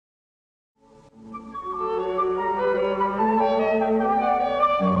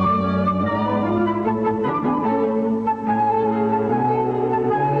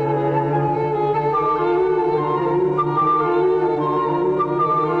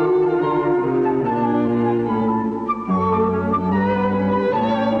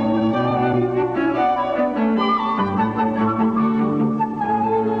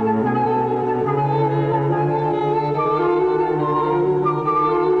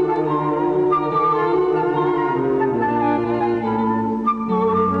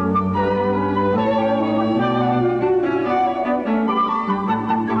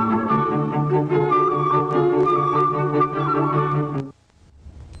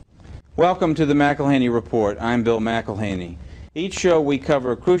Welcome to the McIlhaney Report. I'm Bill McIlhaney. Each show we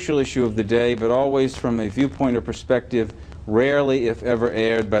cover a crucial issue of the day, but always from a viewpoint or perspective rarely, if ever,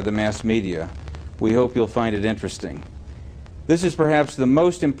 aired by the mass media. We hope you'll find it interesting. This is perhaps the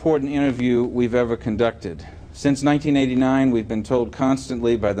most important interview we've ever conducted. Since 1989, we've been told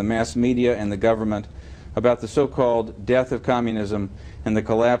constantly by the mass media and the government about the so-called death of communism and the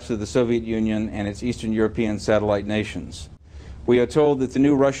collapse of the Soviet Union and its Eastern European satellite nations. We are told that the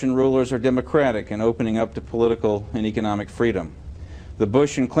new Russian rulers are democratic and opening up to political and economic freedom. The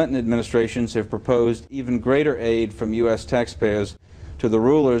Bush and Clinton administrations have proposed even greater aid from U.S. taxpayers to the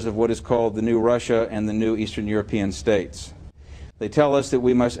rulers of what is called the new Russia and the new Eastern European states. They tell us that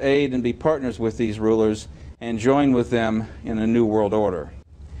we must aid and be partners with these rulers and join with them in a new world order.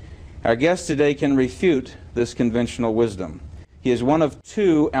 Our guest today can refute this conventional wisdom. He is one of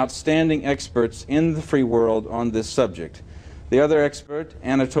two outstanding experts in the free world on this subject. The other expert,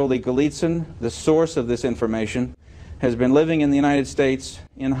 Anatoliy Golitsyn, the source of this information, has been living in the United States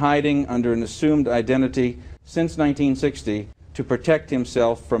in hiding under an assumed identity since 1960 to protect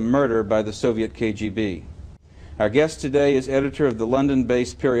himself from murder by the Soviet KGB. Our guest today is editor of the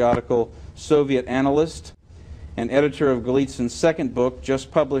London-based periodical Soviet Analyst and editor of Golitsyn's second book, just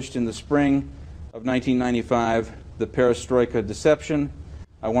published in the spring of 1995, The Perestroika Deception.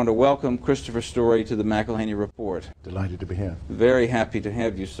 I want to welcome Christopher Story to the McIlhaney Report. Delighted to be here. Very happy to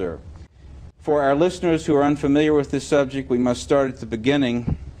have you, sir. For our listeners who are unfamiliar with this subject, we must start at the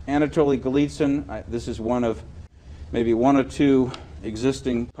beginning. Anatoly Golitsyn, this is one of maybe one or two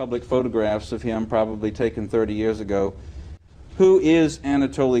existing public photographs of him, probably taken 30 years ago. Who is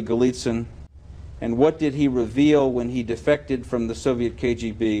Anatoly Golitsyn, and what did he reveal when he defected from the Soviet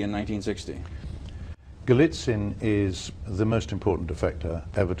KGB in 1960? Golitsyn is the most important defector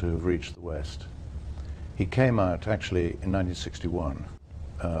ever to have reached the West. He came out actually in 1961.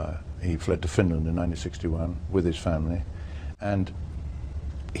 He fled to Finland in 1961 with his family, and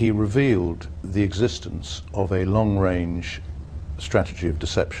he revealed the existence of a long-range strategy of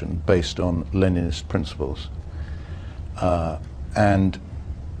deception based on Leninist principles. And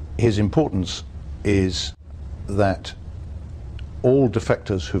his importance is that all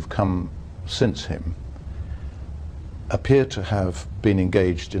defectors who've come since him appear to have been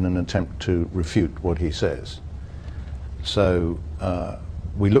engaged in an attempt to refute what he says. So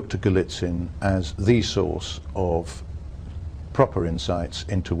we look to Golitsyn as the source of proper insights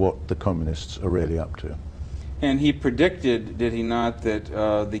into what the communists are really up to. And he predicted, did he not, that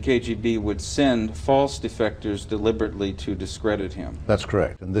the KGB would send false defectors deliberately to discredit him? That's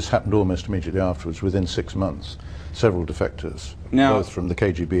correct, and this happened almost immediately afterwards. Within 6 months, several defectors, now, both from the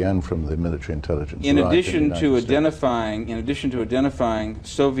KGB and from the military intelligence. In addition to identifying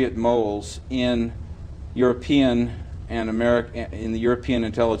Soviet moles in European and in the European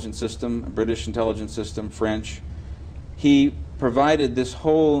intelligence system, British intelligence system, French, he provided this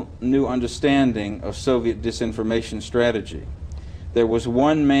whole new understanding of Soviet disinformation strategy. There was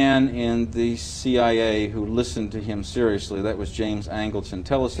one man in the CIA who listened to him seriously. That was James Angleton.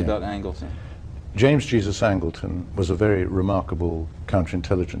 Tell us about Angleton. James Jesus Angleton was a very remarkable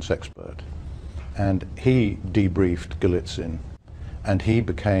counterintelligence expert, and he debriefed Golitsyn, and he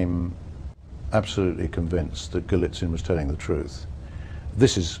became absolutely convinced that Golitsyn was telling the truth.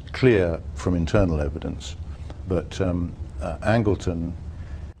 This is clear from internal evidence, but Angleton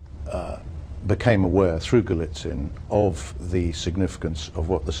became aware through Golitsyn of the significance of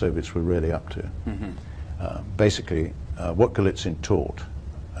what the Soviets were really up to. Mm-hmm. Basically, what Golitsyn taught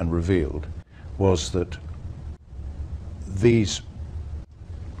and revealed was that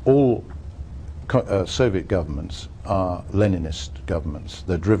all Soviet governments are Leninist governments.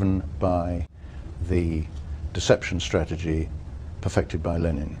 They're driven by the deception strategy perfected by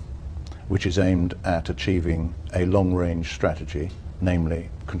Lenin, which is aimed at achieving a long-range strategy, namely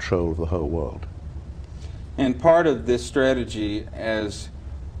control of the whole world. And part of this strategy, as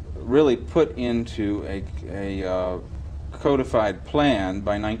really put into a codified plan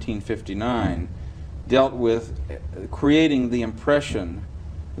by 1959, dealt with creating the impression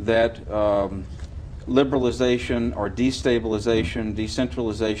that liberalization or destabilization,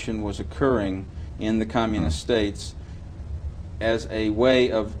 decentralization was occurring in the communist states as a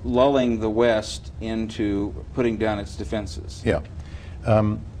way of lulling the West into putting down its defenses. Yeah.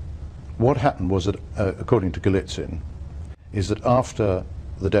 What happened was that, according to Golitsyn, is that after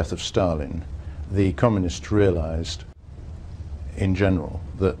the death of Stalin, the communists realized, in general,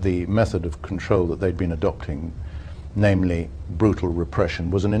 that the method of control that they'd been adopting, namely brutal repression,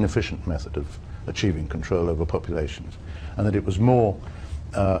 was an inefficient method of achieving control over populations, and that it was more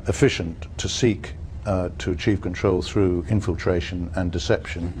efficient to seek to achieve control through infiltration and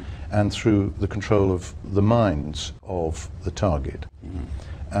deception, and through the control of the minds of the target.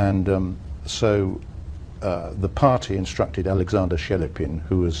 And so the party instructed Alexander Shelepin,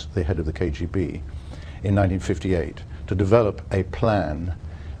 who was the head of the KGB, in 1958 to develop a plan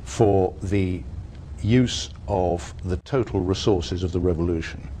for the use of the total resources of the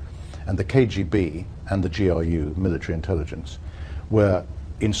revolution. And the KGB and the GRU, military intelligence, were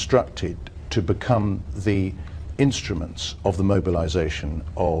instructed to become the instruments of the mobilization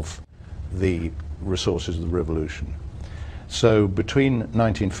of the resources of the revolution. So between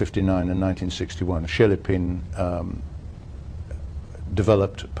 1959 and 1961, Shelepin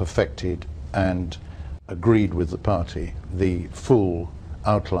developed, perfected, and agreed with the party the full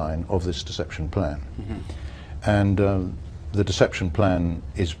outline of this deception plan. And the deception plan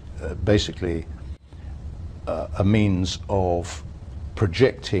is basically a means of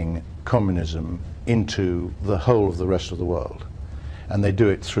projecting communism into the whole of the rest of the world. And they do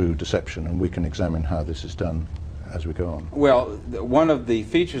it through deception, and we can examine how this is done as we go on. Well, one of the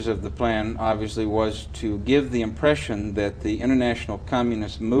features of the plan, obviously, was to give the impression that the international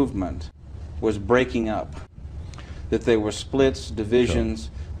communist movement was breaking up, that there were splits, divisions,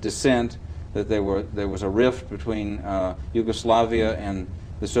 dissent, that there was a rift between Yugoslavia and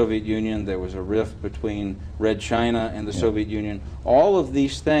the Soviet Union, there was a rift between Red China and the Soviet Union. All of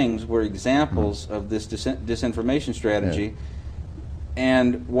these things were examples of this disinformation strategy.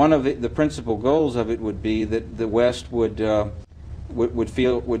 And one of the principal goals of it would be that the West would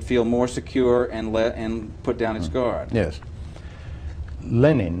feel more secure and put down its guard. Yes.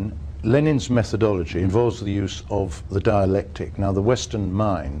 Lenin's methodology involves the use of the dialectic. Now, the Western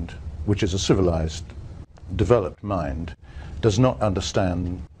mind, which is a civilized, developed mind, does not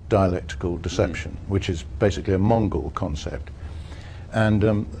understand dialectical deception, which is basically a Mongol concept.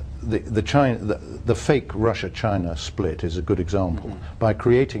 And the fake Russia-China split is a good example. By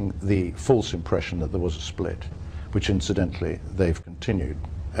creating the false impression that there was a split, which incidentally they've continued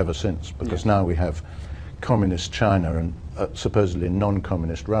ever since, because now we have communist China and supposedly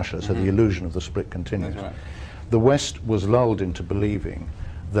non-communist Russia, so the illusion of the split continues. That's right. The West was lulled into believing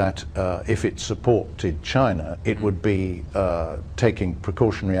that if it supported China, it would be taking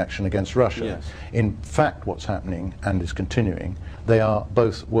precautionary action against Russia. Yes. In fact, what's happening, and is continuing, they are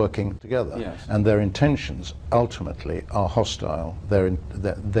both working together. Yes. And their intentions ultimately are hostile.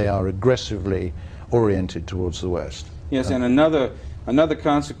 They are aggressively oriented towards the West. Yes, and another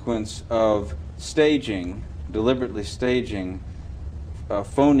consequence of staging, deliberately staging,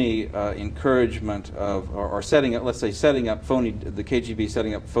 phony encouragement of, or setting up, let's say, setting up phony, the KGB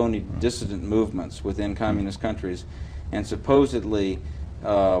setting up phony dissident movements within communist countries, and supposedly,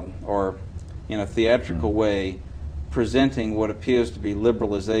 or in a theatrical way, presenting what appears to be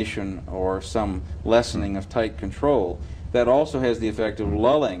liberalization or some lessening of tight control. That also has the effect of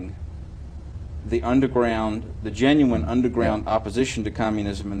lulling the underground, the genuine underground opposition to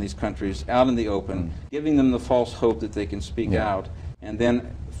communism in these countries out in the open, giving them the false hope that they can speak out, and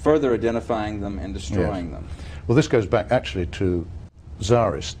then further identifying them and destroying them. Well, this goes back actually to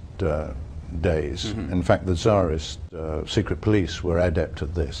Tsarist days. In fact, the Tsarist secret police were adept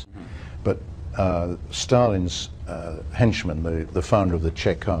at this. But Stalin's henchman, the founder of the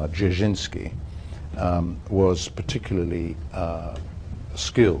Cheka, Dzerzhinsky, was particularly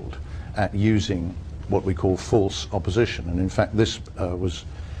skilled at using what we call false opposition. And in fact, this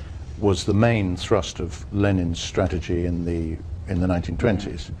was the main thrust of Lenin's strategy in the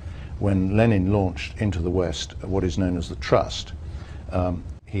 1920s. When Lenin launched into the West what is known as the Trust,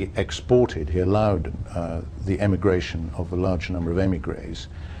 he allowed the emigration of a large number of emigres,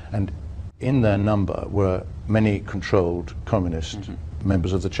 and in their number were many controlled communist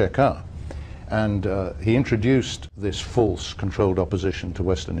members of the Cheka. And he introduced this false controlled opposition to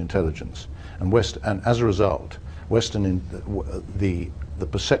Western intelligence. And as a result, the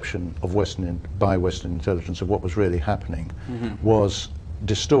perception of by Western intelligence of what was really happening was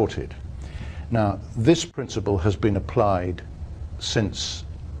distorted. Now, this principle has been applied since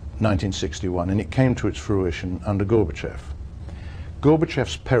 1961, and it came to its fruition under Gorbachev.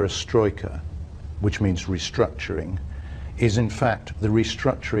 Gorbachev's Perestroika, which means restructuring, is in fact the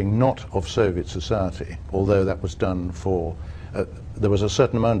restructuring not of Soviet society, although that was done for, there was a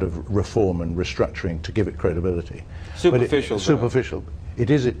certain amount of reform and restructuring to give it credibility. Superficial. Superficial. It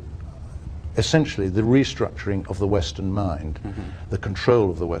is essentially the restructuring of the Western mind, the control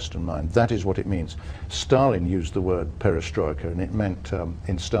of the Western mind. That is what it means. Stalin used the word perestroika, and it meant,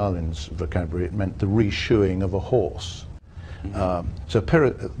 in Stalin's vocabulary, it meant the reshoeing of a horse.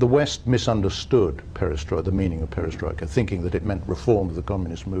 The West misunderstood Perestroika, the meaning of Perestroika, thinking that it meant reform of the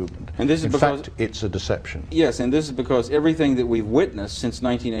communist movement. And this is in because, fact, it's a deception. Yes, and this is because everything that we've witnessed since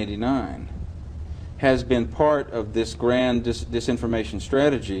 1989 has been part of this grand disinformation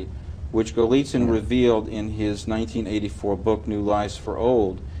strategy, which Golitsyn revealed in his 1984 book, New Lies for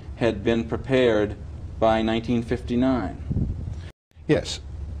Old, had been prepared by 1959. Yes.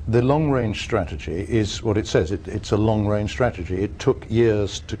 The long-range strategy is what it says. It's a long-range strategy. It took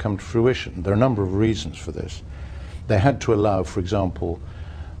years to come to fruition. There are a number of reasons for this. They had to allow, for example,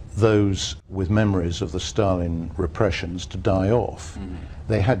 those with memories of the Stalin repressions to die off.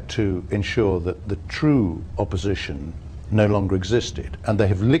 They had to ensure that the true opposition no longer existed, and they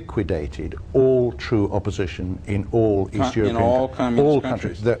have liquidated all true opposition in all East European in all communist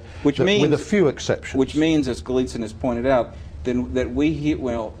countries. Which means, with a few exceptions. Which means, as Golitsyn has pointed out, then that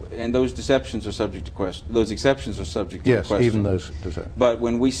and those deceptions are subject to question. Those exceptions are subject to question. Yes, even those deceptions. But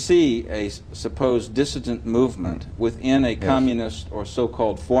when we see a supposed dissident movement within a communist or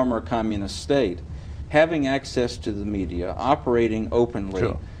so-called former communist state, having access to the media, operating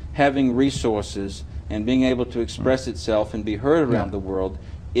openly, having resources, and being able to express itself and be heard around the world,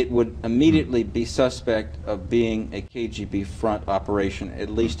 it would immediately be suspect of being a KGB front operation, at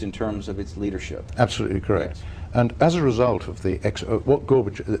least in terms of its leadership. Absolutely correct. Yes. And as a result of what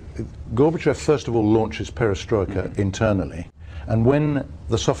Gorbachev first of all launches Perestroika internally, and when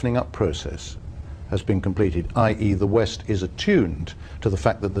the softening up process has been completed, i.e. the West is attuned to the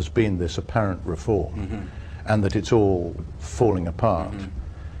fact that there's been this apparent reform and that it's all falling apart,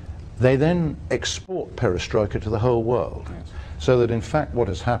 they then export Perestroika to the whole world. Yes. So that in fact what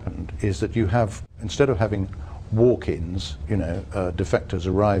has happened is that you have, instead of having walk-ins, defectors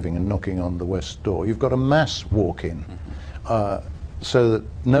arriving and knocking on the West door, you've got a mass walk-in, so that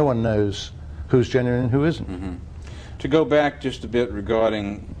no one knows who's genuine and who isn't. To go back just a bit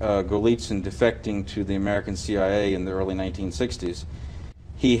regarding Golitsyn defecting to the American CIA in the early 1960s,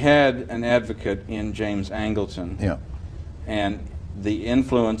 he had an advocate in James Angleton, and the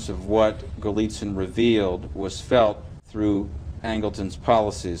influence of what Golitsyn revealed was felt through Angleton's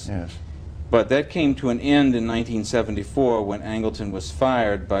policies. Yes. But that came to an end in 1974 when Angleton was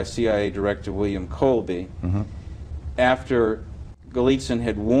fired by CIA Director William Colby after Golitsyn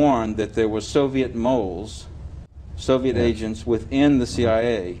had warned that there were Soviet moles, Soviet agents within the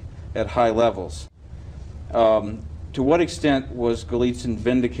CIA at high levels. To what extent was Golitsyn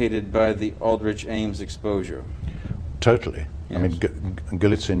vindicated by the Aldrich Ames exposure? Totally. Yes. I mean,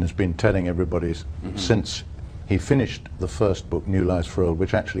 Golitsyn has been telling everybody since he finished the first book, New Lies for Old,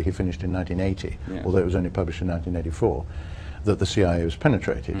 which actually he finished in 1980, although it was only published in 1984, that the CIA was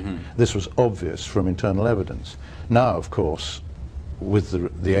penetrated. This was obvious from internal evidence. Now, of course, with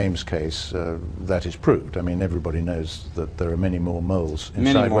the Ames case, that is proved. I mean, everybody knows that there are many more moles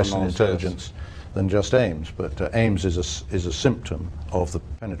inside Western intelligence than just Ames, but Ames is a symptom of the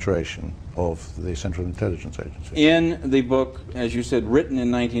penetration of the Central Intelligence Agency. In the book, as you said, written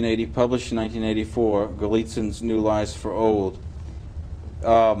in 1980, published in 1984, Golitsyn's New Lies for Old,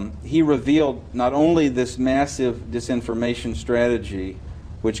 he revealed not only this massive disinformation strategy,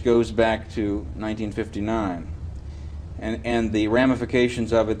 which goes back to 1959, and the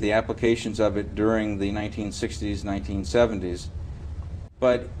ramifications of it, the applications of it during the 1960s, 1970s,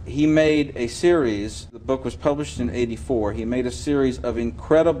 but he made a series, the book was published in '84, he made a series of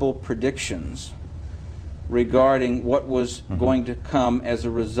incredible predictions regarding what was going to come as a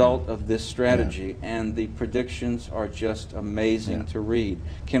result of this strategy, and the predictions are just amazing to read.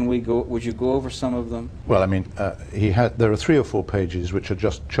 Would you go over some of them? Well, I mean, there are 3 or 4 pages which are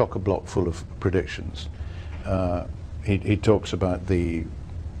just chock-a-block full of predictions. He talks about the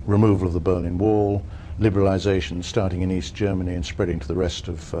removal of the Berlin Wall, liberalization starting in East Germany and spreading to the rest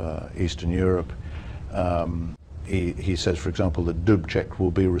of Eastern Europe. He says, for example, that Dubček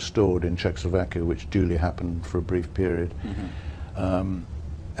will be restored in Czechoslovakia, which duly happened for a brief period. And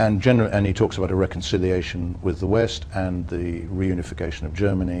he talks about a reconciliation with the West and the reunification of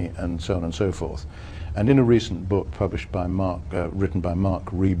Germany and so on and so forth. And in a recent book published by written by Mark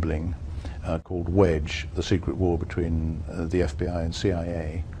Riebling, called Wedge, The Secret War Between the FBI and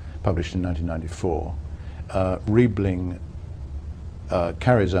CIA, published in 1994, Riebling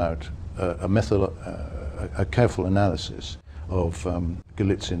carries out a careful analysis of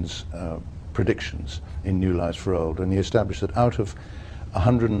Golitsyn's predictions in New Lies for Old, and he established that out of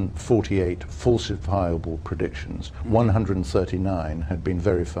 148 falsifiable predictions, 139 had been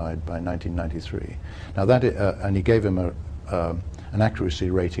verified by 1993. Now that, and he gave him an accuracy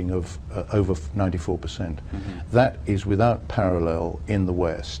rating of over 94%. That is without parallel in the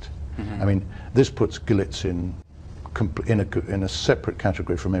West. I mean, this puts Golitsyn in a separate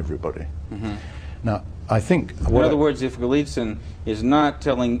category from everybody. Now, I think... In other words, if Golitsyn is not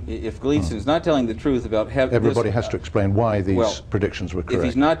telling, the truth about... Everybody has to explain why these predictions were correct. If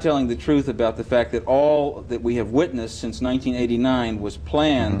he's not telling the truth about the fact that all that we have witnessed since 1989 was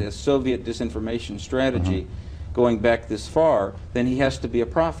planned as Soviet disinformation strategy going back this far, then he has to be a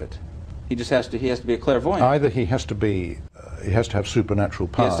prophet. He has to be a clairvoyant. Either he has to have supernatural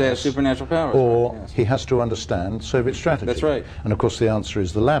powers. He has to have supernatural powers. Or he has to understand Soviet strategy. That's right. And of course the answer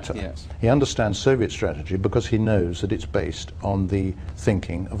is the latter. Yes. He understands Soviet strategy because he knows that it's based on the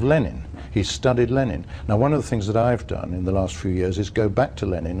thinking of Lenin. He studied Lenin. Now, one of the things that I've done in the last few years is go back to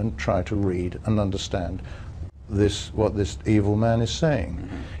Lenin and try to read and understand what this evil man is saying.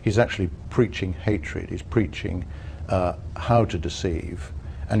 He's actually preaching hatred. He's preaching how to deceive.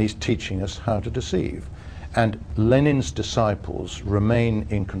 And he's teaching us how to deceive. And Lenin's disciples remain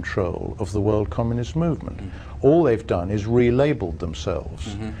in control of the world communist movement. All they've done is relabeled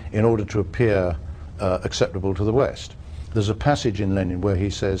themselves in order to appear acceptable to the West. There's a passage in Lenin where he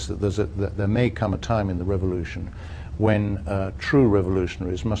says that there may come a time in the revolution when true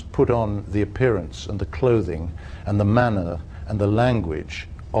revolutionaries must put on the appearance and the clothing and the manner and the language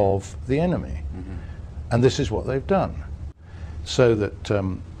of the enemy. And this is what they've done. So that,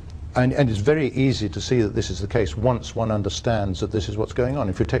 and it's very easy to see that this is the case once one understands that this is what's going on.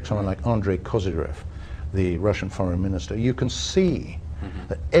 If you take someone like Andrei Kozyrev, the Russian foreign minister, you can see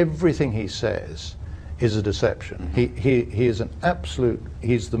that everything he says is a deception. He is an absolute,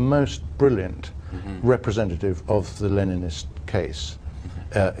 he's the most brilliant representative of the Leninist case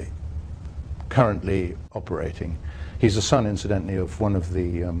currently operating. He's the son, incidentally, of one of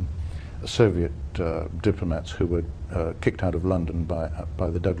the Soviet diplomats who were kicked out of London by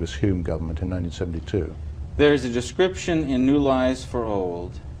the Douglas Hume government in 1972. There is a description in New Lies for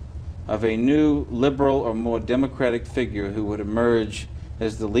Old of a new liberal or more democratic figure who would emerge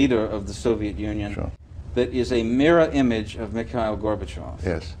as the leader of the Soviet Union that is a mirror image of Mikhail Gorbachev.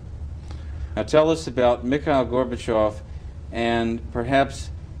 Yes. Now tell us about Mikhail Gorbachev and perhaps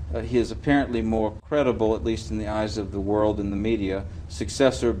his apparently more credible, at least in the eyes of the world and the media,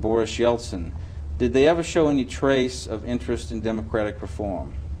 successor Boris Yeltsin. Did they ever show any trace of interest in democratic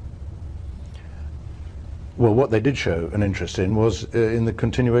reform? Well, what they did show an interest in was in the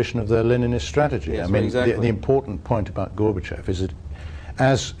continuation of their Leninist strategy. Yes, I mean, exactly. The important point about Gorbachev is that,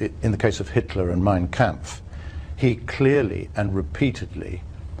 as in the case of Hitler and Mein Kampf, he clearly and repeatedly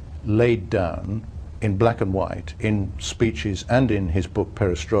laid down in black and white, in speeches and in his book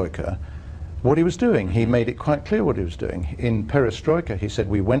Perestroika, what he was doing. He made it quite clear what he was doing. In Perestroika, he said,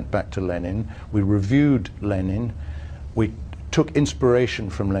 we went back to Lenin, we reviewed Lenin, we took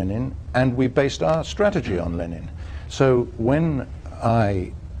inspiration from Lenin, and we based our strategy on Lenin. So when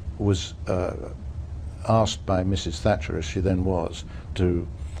I was asked by Mrs. Thatcher, as she then was, to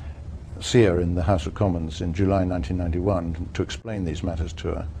see her in the House of Commons in July 1991 to explain these matters to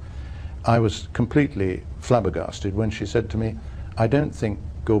her, I was completely flabbergasted when she said to me, I don't think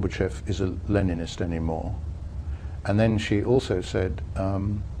Gorbachev is a Leninist anymore. And then she also said,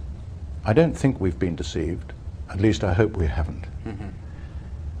 I don't think we've been deceived. At least I hope we haven't.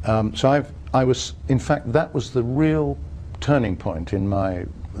 So I was, in fact, that was the real turning point in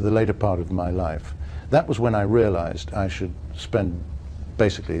the later part of my life. That was when I realized I should spend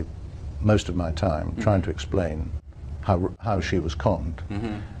basically most of my time trying to explain how she was conned.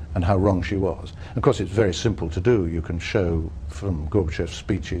 And how wrong she was. Of course, it's very simple to do. You can show from Gorbachev's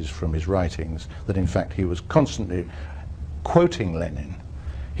speeches, from his writings, that in fact he was constantly quoting Lenin.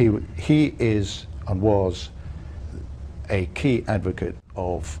 He is and was a key advocate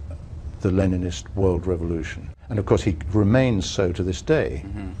of the Leninist world revolution. And of course, he remains so to this day.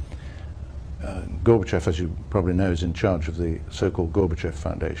 Gorbachev, as you probably know, is in charge of the so-called Gorbachev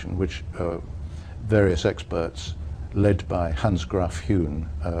Foundation, which various experts led by Hans Graf Hühn,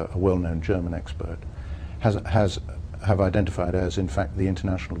 a well-known German expert, have identified as, in fact, the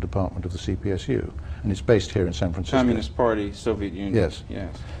international department of the CPSU. And it's based here in San Francisco. Communist Party, Soviet Union. Yes.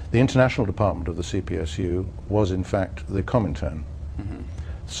 Yes. The international department of the CPSU was, in fact, the Comintern.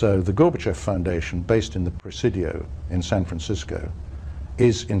 So the Gorbachev Foundation, based in the Presidio in San Francisco,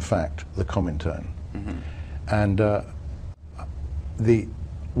 is, in fact, the Comintern. And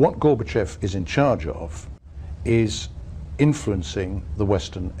what Gorbachev is in charge of is influencing the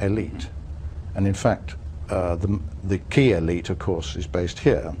Western elite. And in fact, the key elite, of course, is based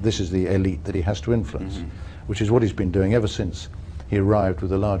here. This is the elite that he has to influence, which is what he's been doing ever since he arrived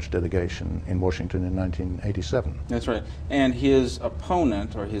with a large delegation in Washington in 1987. That's right. And his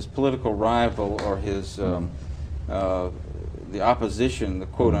opponent, or his political rival, or his the opposition, the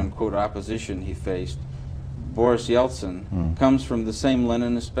quote-unquote opposition he faced, Boris Yeltsin comes from the same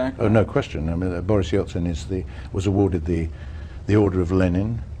Leninist background. Oh, no question. I mean, Boris Yeltsin was awarded the Order of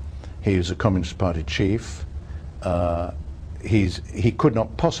Lenin. He was a Communist Party chief. He could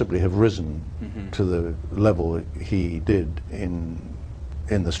not possibly have risen to the level he did in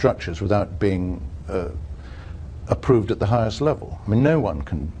the structures without being approved at the highest level. I mean, no one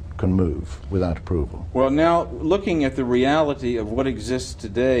can move without approval. Well, now, looking at the reality of what exists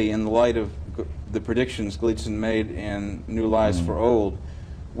today in the light of the predictions Golitsyn made in New Lies for Old,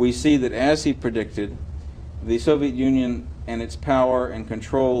 we see that, as he predicted, the Soviet Union and its power and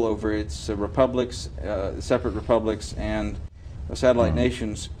control over its republics, separate republics, and satellite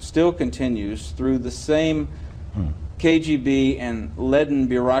nations still continues through the same KGB and leaden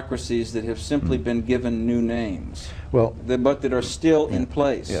bureaucracies that have simply been given new names, but that are still in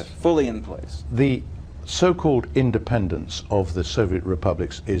place, fully in place. The so-called independence of the Soviet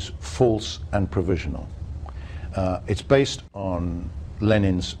republics is false and provisional. It's based on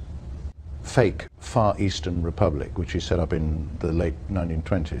Lenin's fake Far Eastern Republic, which he set up in the late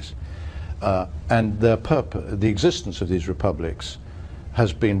 1920s. And the existence of these republics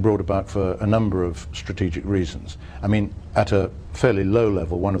has been brought about for a number of strategic reasons. I mean, at a fairly low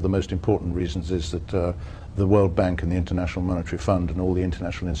level, one of the most important reasons is that the World Bank and the International Monetary Fund and all the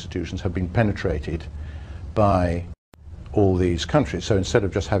international institutions have been penetrated by all these countries. So instead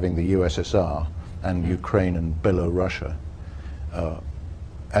of just having the USSR and Ukraine and Belarus up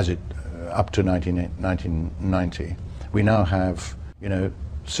to 1990, we now have,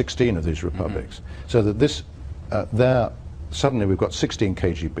 16 of these republics. So that suddenly we've got 16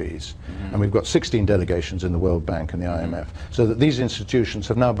 KGBs, and we've got 16 delegations in the World Bank and the IMF, so that these institutions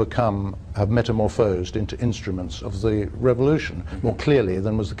have now have metamorphosed into instruments of the revolution more clearly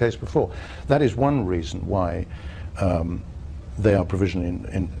than was the case before. That is one reason why they are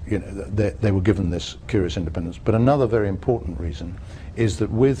provisionally, they were given this curious independence. But another very important reason is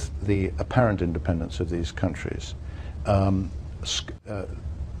that with the apparent independence of these countries,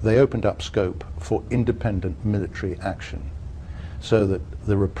 they opened up scope for independent military action, so that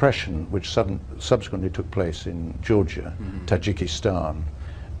the repression which subsequently took place in Georgia, Tajikistan,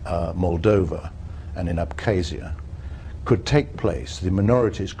 Moldova, and in Abkhazia could take place. The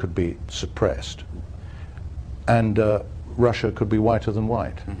minorities could be suppressed, and Russia could be whiter than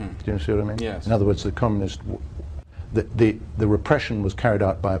white. Do you see what I mean? Yes. In other words, the repression was carried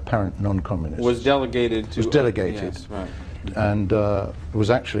out by apparent non-communists. Was delegated to... Was delegated. Yes, right. And it was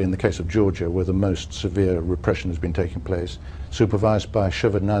actually in the case of Georgia where the most severe repression has been taking place, supervised by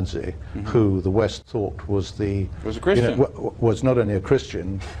Shevardnadze, who the West thought was a Christian. Was not only a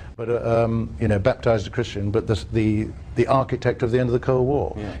Christian, but baptized a Christian, but the architect of the end of the Cold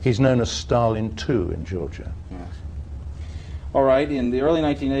War. Yes. He's known as Stalin II in Georgia. Yes. All right, in the early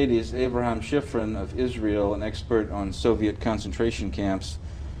 1980s, Abraham Shifrin of Israel, an expert on Soviet concentration camps,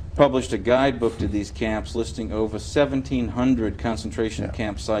 published a guidebook to these camps listing over 1,700 concentration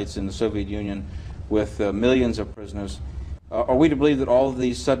camp sites in the Soviet Union with millions of prisoners. Are we to believe that all of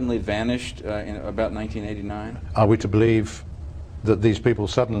these suddenly vanished in about 1989? Are we to believe that these people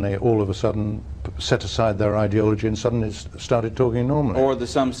suddenly, all of a sudden, set aside their ideology and suddenly started talking normally? Or the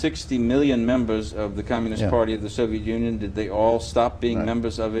some 60 million members of the Communist Party of the Soviet Union, did they all stop being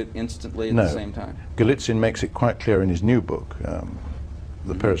members of it instantly at the same time? Golitsyn makes it quite clear in his new book,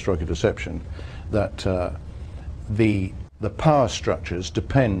 The Perestroika Deception, that the power structures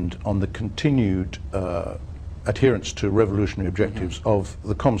depend on the continued adherence to revolutionary objectives of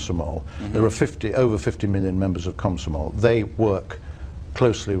the Komsomol. There are over 50 million members of Komsomol. They work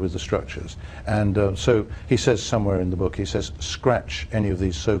closely with the structures. And so he says somewhere in the book, he says, scratch any of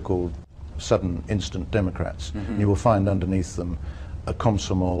these so-called sudden instant Democrats, and you will find underneath them a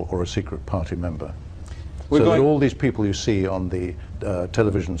Komsomol or a secret party member. So that all these people you see on the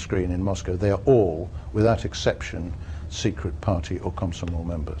television screen in Moscow, they are all, without exception, secret party or Komsomol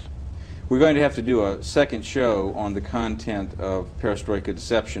members. We're going to have to do a second show on the content of Perestroika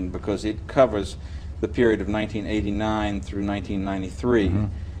Deception because it covers the period of 1989 through 1993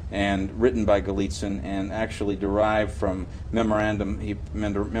 and written by Golitsyn and actually derived from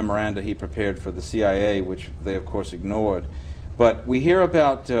memoranda he prepared for the CIA, which they of course ignored. But we hear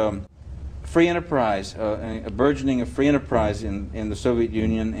about free enterprise, a burgeoning of free enterprise in the Soviet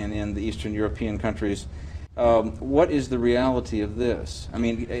Union and in the Eastern European countries. What is the reality of this? I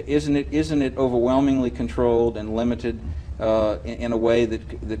mean, isn't it overwhelmingly controlled and limited in a way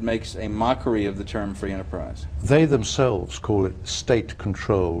that makes a mockery of the term free enterprise? They themselves call it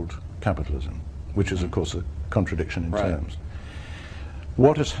state-controlled capitalism, which is, of course, a contradiction in terms.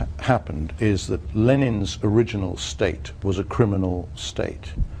 What has happened is that Lenin's original state was a criminal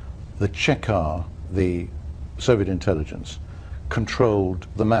state. The Chekar, the Soviet intelligence controlled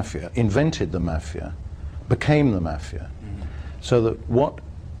the mafia, invented the mafia, became the mafia. So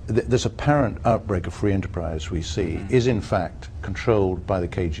that this apparent outbreak of free enterprise we see is in fact controlled by the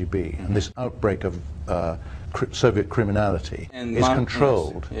KGB, and this outbreak of Soviet criminality is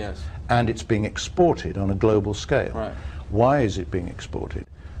controlled, and it's being exported on a global scale. Right. Why is it being exported?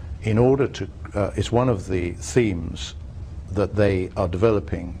 In order to, it's one of the themes that they are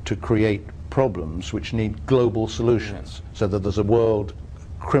developing to create problems which need global solutions, so that there's a world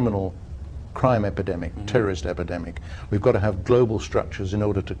crime epidemic, terrorist epidemic. We've got to have global structures in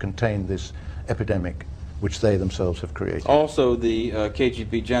order to contain this epidemic which they themselves have created. Also, the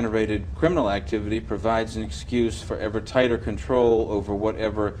KGB-generated criminal activity provides an excuse for ever tighter control over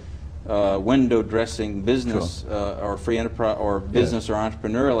whatever window dressing business or free enterprise or business or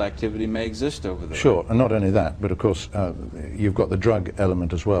entrepreneurial activity may exist over there. Sure, and not only that, but of course you've got the drug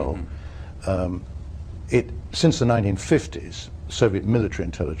element as well. Since the 1950s, Soviet military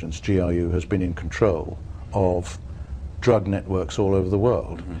intelligence, GRU, has been in control of drug networks all over the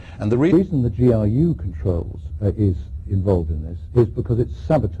world. And the reason the GRU controls is involved in this is because it's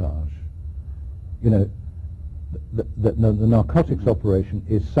sabotage. You know, the narcotics operation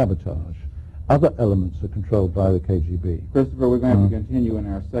is sabotage. Other elements are controlled by the KGB. Christopher, we're going to have to continue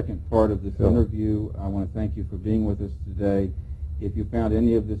in our second part of this interview. I want to thank you for being with us today. If you found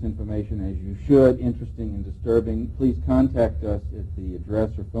any of this information, as you should, interesting and disturbing, please contact us at the address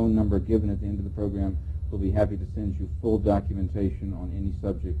or phone number given at the end of the program. We'll be happy to send you full documentation on any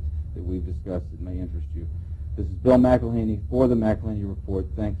subject that we've discussed that may interest you. This is Bill McIlhaney for the McIlhaney Report,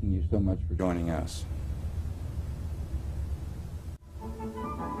 thanking you so much for joining us.